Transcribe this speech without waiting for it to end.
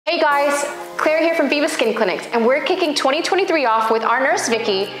Hey guys, Claire here from VIVA Skin Clinics, and we're kicking 2023 off with our Nurse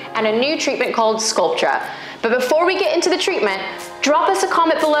VIKKI and a new treatment called Sculptra. But before we get into the treatment, drop us a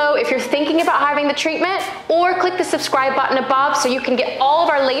comment below if you're thinking about having the treatment, or click the subscribe button above so you can get all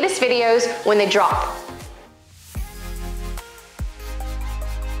of our latest videos when they drop.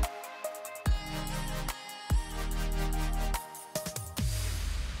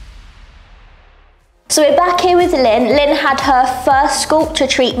 So we're back here with Lynne. Lynne had her first Sculptra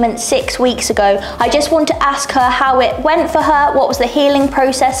treatment 6 weeks ago. I just want to ask her how it went for her, what was the healing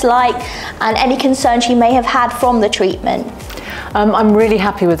process like, and any concerns she may have had from the treatment. I'm really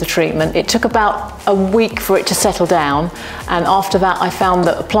happy with the treatment. It took about a week for it to settle down, and after that I found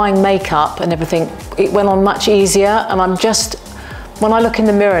that applying makeup and everything, it went on much easier, and when I look in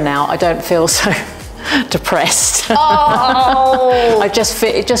the mirror now, I don't feel so depressed. Oh! it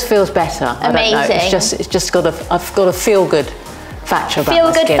just feels better. Amazing. I don't know. It's just I've got a feel good factor about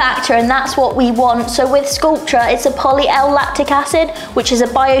my skin. Feel good factor, and that's what we want. So with Sculptra, it's a Lactic acid, which is a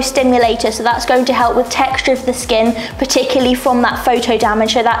bio-stimulator, so that's going to help with texture of the skin, particularly from that photo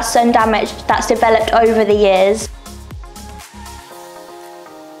damage, so that sun damage that's developed over the years.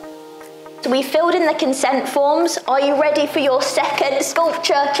 So we filled in the consent forms. Are you ready for your second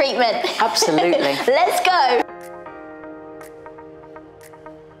Sculptra treatment? Absolutely. Let's go.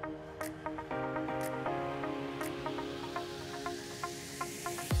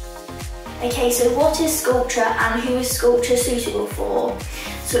 Okay, so what is Sculptra and who is Sculptra suitable for?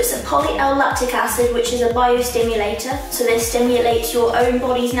 So it's a lactic acid, which is a biostimulator. So this stimulates your own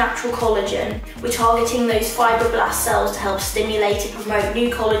body's natural collagen. We're targeting those fibroblast cells to help stimulate and promote new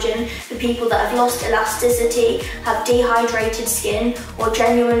collagen for people that have lost elasticity, have dehydrated skin, or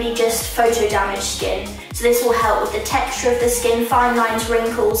genuinely just photo damaged skin. So this will help with the texture of the skin, fine lines,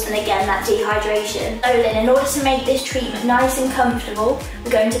 wrinkles, and again, that dehydration. So then, in order to make this treatment nice and comfortable,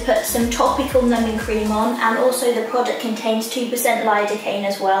 we're going to put some topical numbing cream on, and also the product contains 2% lidocaine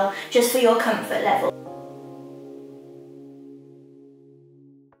as well, just for your comfort level.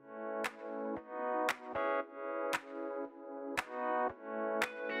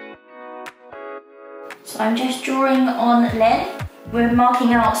 So I'm just drawing on Lynne. We're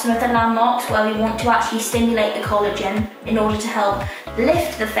marking out some of the landmarks where we want to actually stimulate the collagen in order to help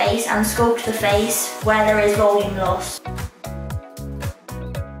lift the face and sculpt the face where there is volume loss.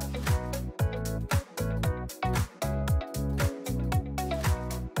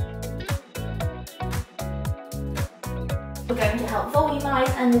 We're going to help volumize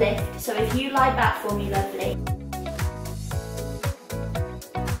and lift, so if you lie back for me, lovely.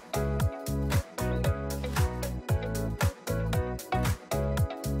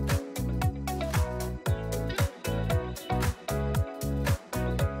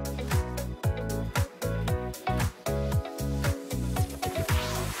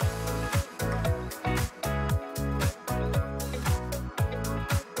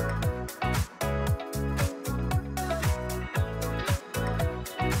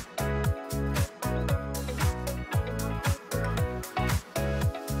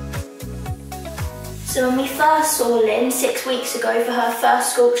 So when we first saw Lynne 6 weeks ago for her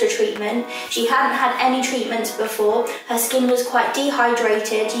first Sculptra treatment, she hadn't had any treatments before. Her skin was quite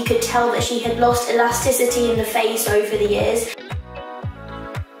dehydrated. You could tell that she had lost elasticity in the face over the years.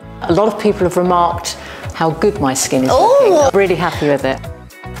 A lot of people have remarked how good my skin is looking. I'm really happy with it.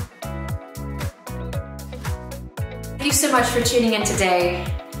 Thank you so much for tuning in today.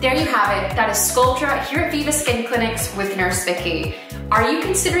 There you have it. That is Sculptra here at VIVA Skin Clinics with Nurse VIKKI. Are you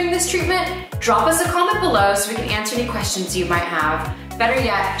considering this treatment? Drop us a comment below so we can answer any questions you might have. Better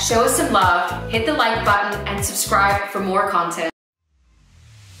yet, show us some love, hit the like button, and subscribe for more content.